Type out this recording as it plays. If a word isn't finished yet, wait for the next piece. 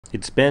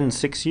It's been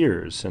 6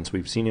 years since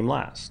we've seen him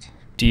last.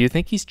 Do you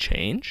think he's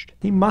changed?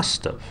 He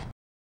must have.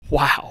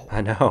 Wow.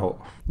 I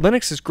know.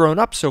 Linux has grown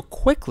up so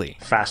quickly.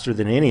 Faster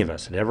than any of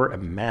us had ever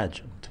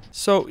imagined.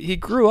 So he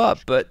grew up,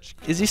 but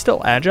is he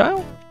still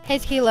agile?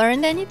 Has he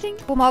learned anything?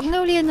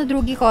 Помогнал ли на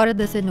други хора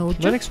да се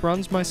научат? Linux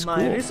runs my school.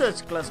 My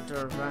research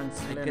cluster runs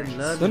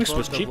Linux. Linux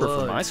was cheaper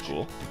for my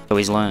school. So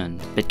he's learned,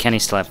 but can he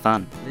still have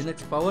fun? Linux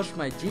powers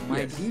my GPS,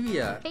 my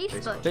DVR,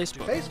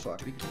 Facebook.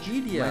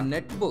 Wikipedia, my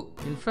netbook.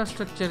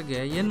 Infrastructure ge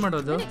yen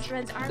madodu?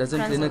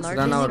 Doesn't Linux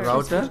run our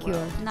router?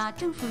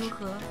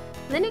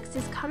 Linux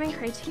is common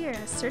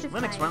criteria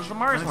certified. Linux runs the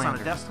Mars Linux on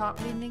a desktop.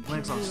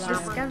 Linux on server.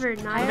 Discovered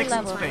Higher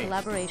level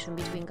collaboration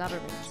between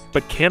governments.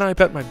 But can I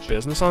bet my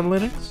business on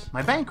Linux?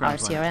 My bank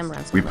runs CRM Linux.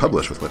 runs. We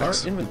publish with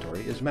Linux. Our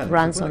inventory is managed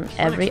Runs with on Linux.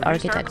 every Linux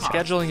architecture.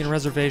 Scheduling and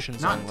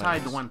reservations Not on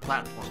tied to Linux. one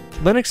platform.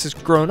 Linux has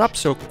grown up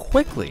so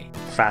quickly.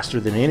 Faster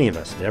than any of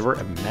us had ever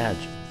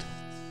imagined.